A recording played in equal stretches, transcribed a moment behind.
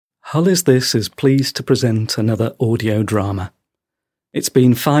Hull Is This is pleased to present another audio drama. It's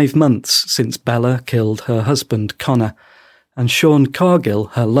been 5 months since Bella killed her husband Connor, and Sean Cargill,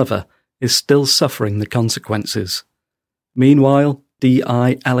 her lover, is still suffering the consequences. Meanwhile,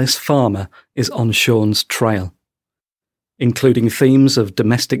 D.I. Alice Farmer is on Sean's trail. Including themes of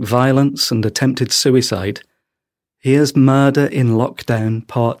domestic violence and attempted suicide, here's Murder in Lockdown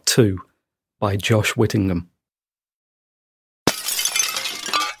Part 2 by Josh Whittingham.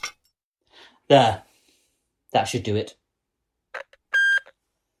 There. That should do it.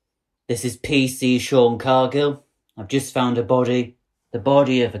 This is PC Sean Cargill. I've just found a body. The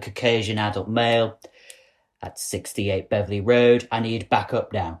body of a Caucasian adult male at 68 Beverley Road. I need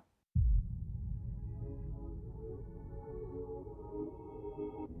backup now.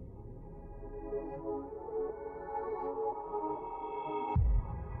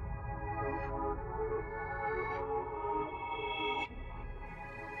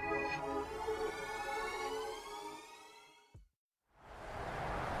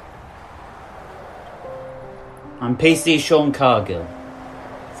 I'm PC Sean Cargill.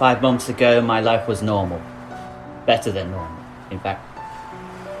 5 months ago, my life was normal. Better than normal, in fact.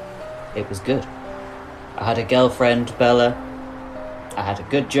 It was good. I had a girlfriend, Bella. I had a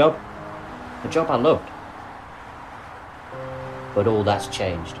good job. A job I loved. But all that's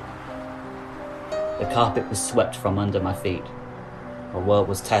changed. The carpet was swept from under my feet. My world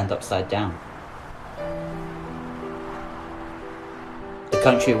was turned upside down. The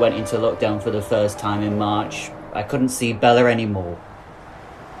country went into lockdown for the first time in March. I couldn't see Bella anymore.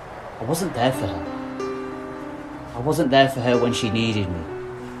 I wasn't there for her. I wasn't there for her when she needed me.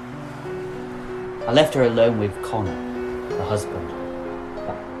 I left her alone with Connor, her husband.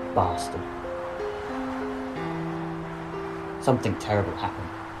 That bastard. Something terrible happened.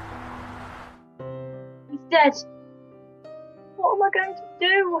 He's dead. What am I going to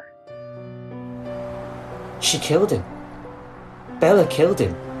do? She killed him. Bella killed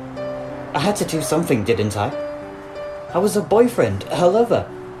him. I had to do something, didn't I? I was her boyfriend, her lover.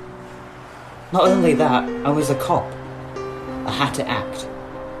 Not only that, I was a cop. I had to act.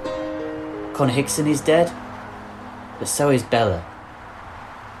 Connor Hickson is dead, but so is Bella.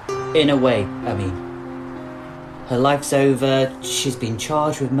 In a way, I mean. Her life's over, she's been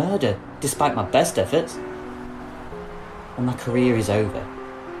charged with murder, despite my best efforts. And my career is over.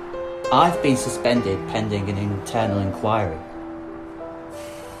 I've been suspended pending an internal inquiry.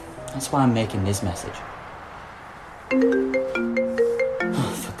 That's why I'm making this message.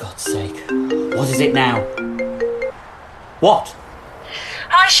 Oh, for God's sake. What is it now? What?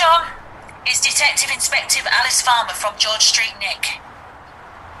 Hi, Sean. It's Detective Inspector Alice Farmer from George Street, Nick.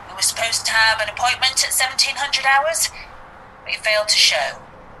 We were supposed to have an appointment at 1700 hours, but you failed to show.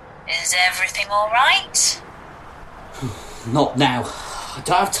 Is everything all right? Not now. I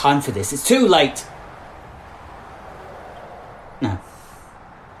don't have time for this. It's too late. No.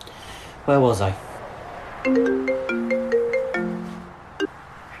 Where was I?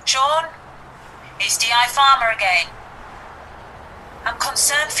 Sean, it's D.I. Farmer again. I'm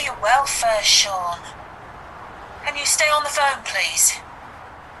concerned for your welfare, Sean. Can you stay on the phone, please?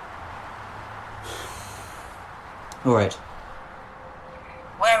 All right.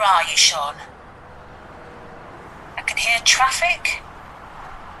 Where are you, Sean? I can hear traffic.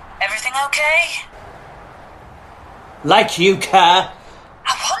 Everything okay? Like you care.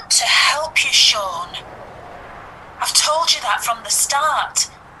 I want to help you, Sean. I've told you that from the start.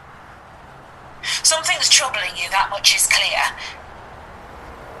 Something's troubling you, that much is clear.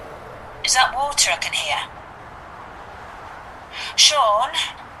 Is that water I can hear? Sean,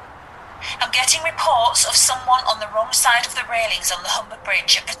 I'm getting reports of someone on the wrong side of the railings on the Humber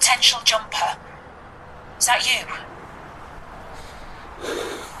Bridge, a potential jumper. Is that you?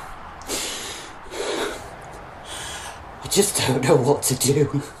 I just don't know what to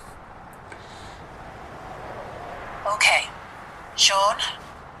do. Okay, Sean,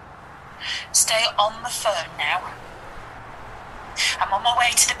 stay on the phone now. I'm on my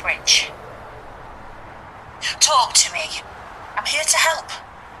way to the bridge. Talk to me. I'm here to help.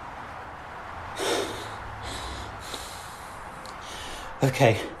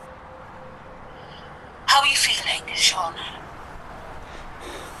 Okay. How are you feeling, Sean?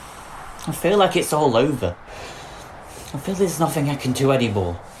 I feel like it's all over. I feel there's nothing I can do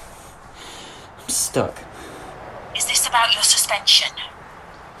anymore. I'm stuck. Is this about your suspension?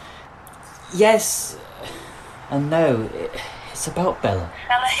 Yes and no. It's about Bella.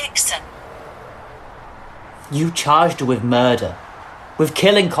 Bella Hickson? You charged her with murder. With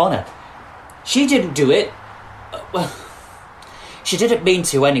killing Connor. She didn't do it. Well, she didn't mean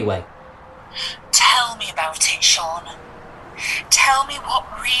to anyway. Tell me about it, Sean. tell me what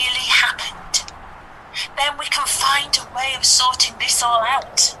really happened. Then we can find a way of sorting this all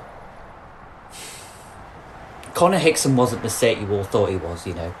out. Connor Hickson wasn't the saint you all thought he was,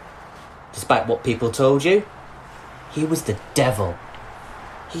 you know. Despite what people told you, he was the devil.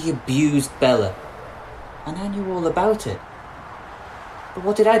 He abused Bella, and I knew all about it. But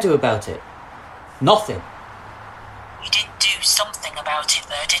what did I do about it? Nothing. You did do something about it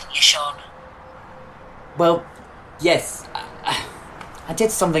though, didn't you, Sean? Well, yes, I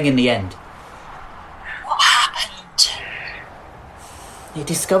did something in the end. What happened? He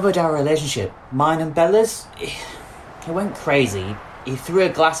discovered our relationship, mine and Bella's. He went crazy. He threw a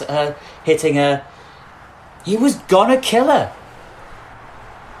glass at her, hitting her. He was gonna kill her.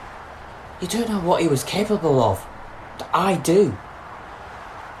 You don't know what he was capable of. I do.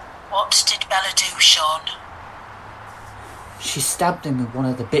 What did Bella do, Sean? She stabbed him with one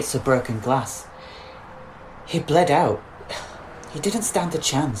of the bits of broken glass. He bled out. He didn't stand a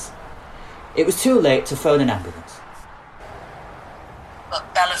chance. It was too late to phone an ambulance.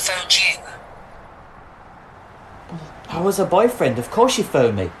 But Bella phoned you. I was her boyfriend. Of course she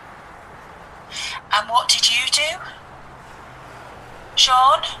phoned me. And what did you do?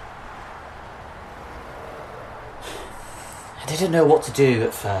 Sean? I didn't know what to do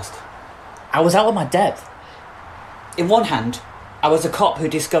at first. I was out of my depth. In one hand, I was a cop who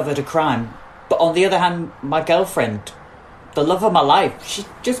discovered a crime, but on the other hand, my girlfriend, the love of my life, she'd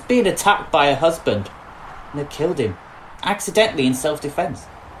just been attacked by her husband, and they killed him, accidentally in self-defence.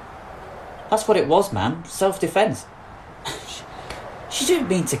 That's what it was, man, self-defence. She didn't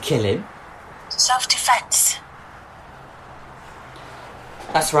mean to kill him. Self-defence?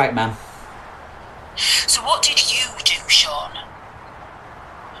 That's right, ma'am. So what did you do, Sean?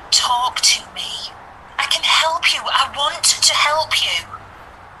 Talk to me. I can help you. I want to help you.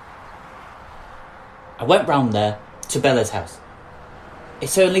 I went round there to Bella's house.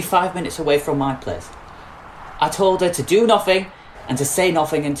 It's only 5 minutes away from my place. I told her to do nothing and to say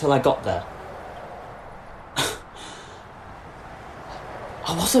nothing until I got there.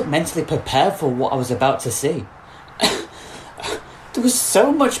 I wasn't mentally prepared for what I was about to see. There was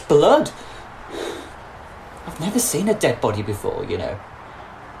so much blood. I've never seen a dead body before, you know.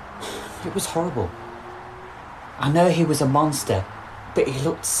 It was horrible. I know he was a monster, but he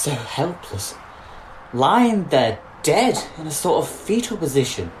looked so helpless. Lying there, dead, in a sort of fetal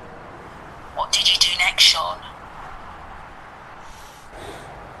position. What did you do next, Sean?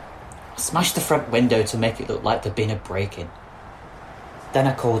 I smashed the front window to make it look like there'd been a break-in. Then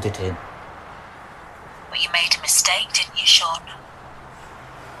I called it in. Well, you made a mistake, didn't you, Sean?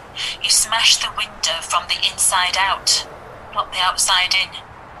 You smashed the window from the inside out, not the outside in.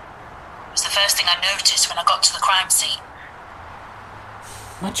 It was the first thing I noticed when I got to the crime scene.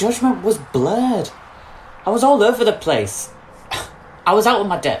 My judgment was blurred. I was all over the place. I was out of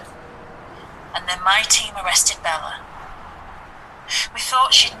my depth. And then my team arrested Bella. We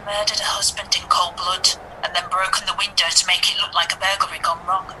thought she'd murdered her husband in cold blood and then broken the window to make it look like a burglary gone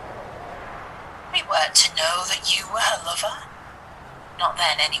wrong. We weren't to know that you were her lover. Not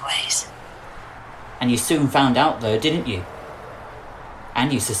then, anyways. And you soon found out, though, didn't you?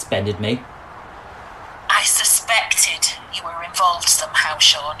 And you suspended me. I suspected you were involved somehow,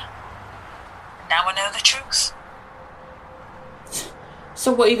 Sean. Now I know the truth.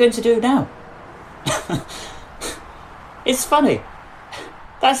 So what are you going to do now? It's funny.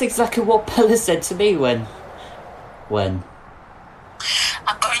 That's exactly what Bella said to me when... I'm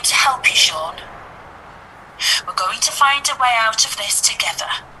going to help you, Sean. We're going to find a way out of this together.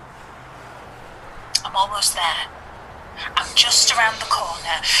 I'm almost there. I'm just around the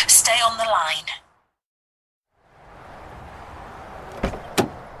corner. Stay on the line.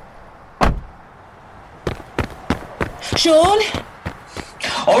 Sean?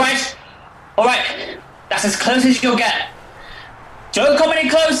 All right. That's as close as you'll get. Don't come any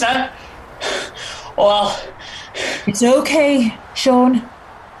closer. Well, It's okay, Sean.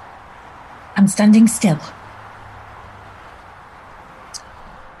 I'm standing still.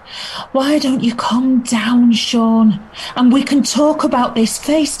 Why don't you calm down, Sean, and we can talk about this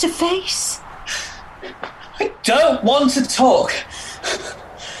face to face? I don't want to talk.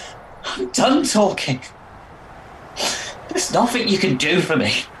 I'm done talking. There's nothing you can do for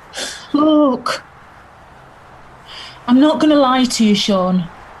me. Look, I'm not going to lie to you, Sean.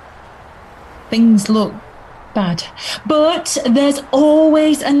 Things look bad, but there's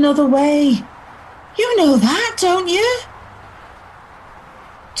always another way. You know that, don't you?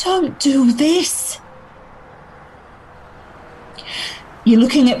 Don't do this. You're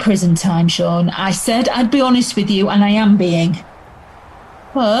looking at prison time, Sean. I said I'd be honest with you, and I am being.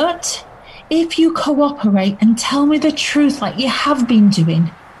 But if you cooperate and tell me the truth like you have been doing,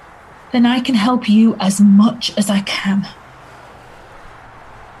 then I can help you as much as I can.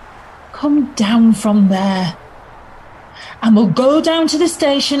 Come down from there. And we'll go down to the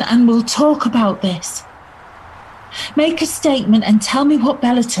station and we'll talk about this. Make a statement and tell me what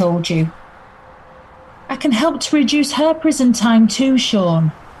Bella told you. I can help to reduce her prison time too,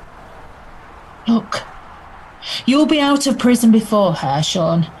 Sean. Look, you'll be out of prison before her,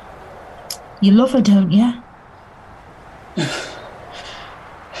 Sean. You love her, don't you?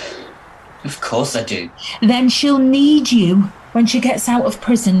 Of course I do. Then she'll need you when she gets out of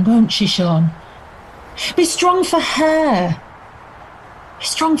prison, won't she, Sean? Be strong for her. Be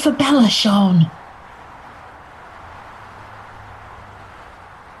strong for Bella, Sean.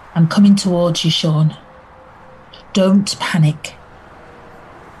 I'm coming towards you, Sean. Don't panic.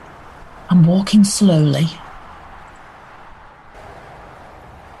 I'm walking slowly.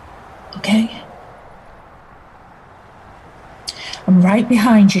 Okay? I'm right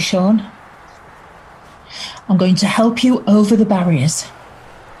behind you, Sean. I'm going to help you over the barriers.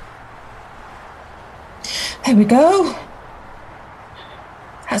 There we go.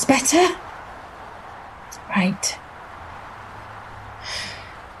 That's better. Right.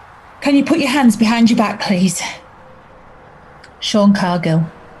 Can you put your hands behind your back, please? Sean Cargill.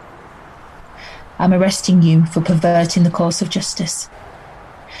 I'm arresting you for perverting the course of justice.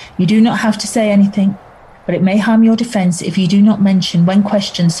 You do not have to say anything, but it may harm your defence if you do not mention when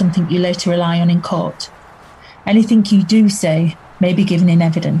questioned something you later rely on in court. Anything you do say may be given in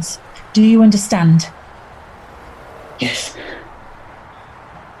evidence. Do you understand? Yes.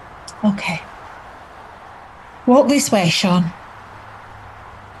 Okay. Walk this way, Sean.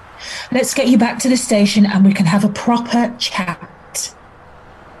 Let's get you back to the station and we can have a proper chat.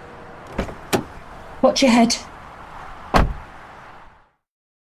 Watch your head.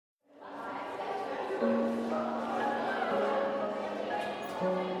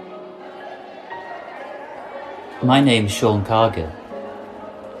 My name's Sean Cargill.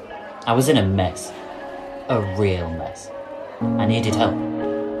 I was in a mess. A real mess. I needed help.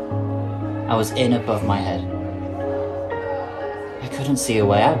 I was in above my head. I couldn't see a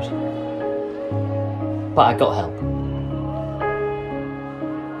way out. But I got help.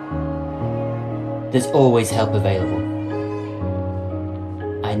 There's always help available.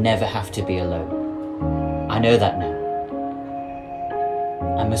 I never have to be alone. I know that now.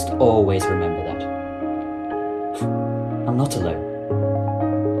 I must always remember that. I'm not alone.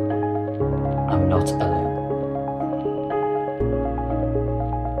 I'm not alone.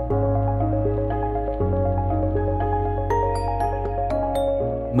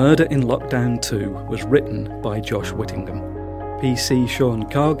 Murder in Lockdown 2 was written by Josh Whittingham. PC Sean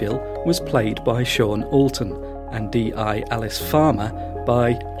Cargill was played by Sean Alton and DI Alice Farmer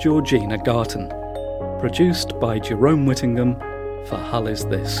by Georgina Garton. Produced by Jerome Whittingham for Hull Is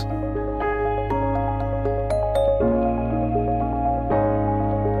This.